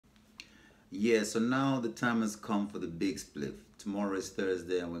Yeah, so now the time has come for the big spliff. Tomorrow is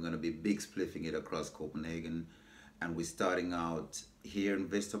Thursday and we're going to be big spliffing it across Copenhagen. And we're starting out here in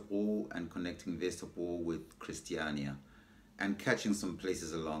Vesterpro and connecting Vesterpro with Christiania and catching some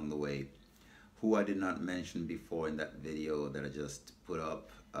places along the way. Who I did not mention before in that video that I just put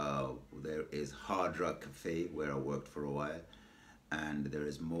up, there is Hard Rock Cafe where I worked for a while. And there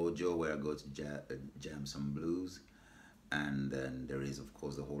is Mojo where I go to jam some blues, and then there is of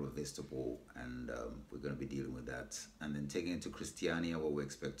course the whole of Vestibule, and we're going to be dealing with that, and then taking it to Christiania where we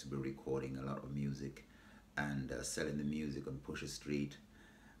expect to be recording a lot of music and selling the music on Pusher Street,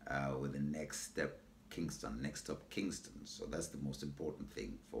 with the next step Kingston, next up Kingston. So that's the most important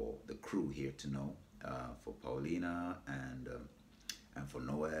thing for the crew here to know, for Paulina and for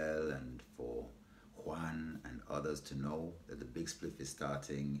Noel and for Juan and others to know that the big spliff is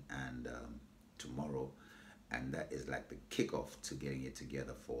starting, and tomorrow, and that is like the kickoff to getting it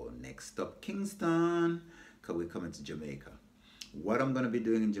together for next stop Kingston, because we're coming to Jamaica. What I'm going to be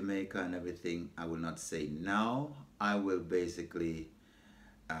doing in Jamaica and everything, I will not say now. I will basically,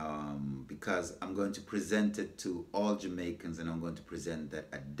 because I'm going to present it to all Jamaicans, and I'm going to present that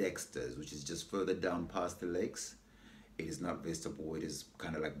at Dexter's, which is just further down past the lakes. It is not Vestibule, it is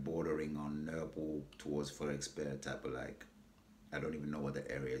kind of like bordering on Nurple towards Forexpert type of, like, I don't even know what the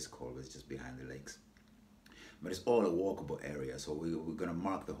area is called, but it's just behind the lakes. But it's all a walkable area, so we're going to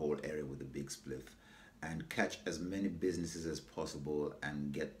mark the whole area with a big spliff and catch as many businesses as possible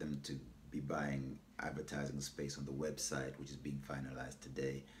and get them to be buying advertising space on the website, which is being finalized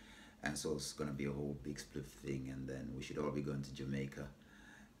today. And so it's going to be a whole big spliff thing, and then we should all be going to Jamaica,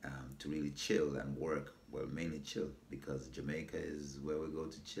 to really chill and work. Well, mainly chill, because Jamaica is where we go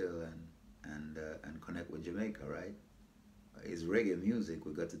to chill and connect with Jamaica, right? It's reggae music.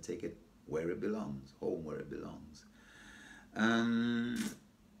 We got to take it where it belongs, home where it belongs. Um,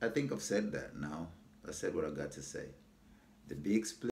 I think I've said that now. I said what I got to say. The big split.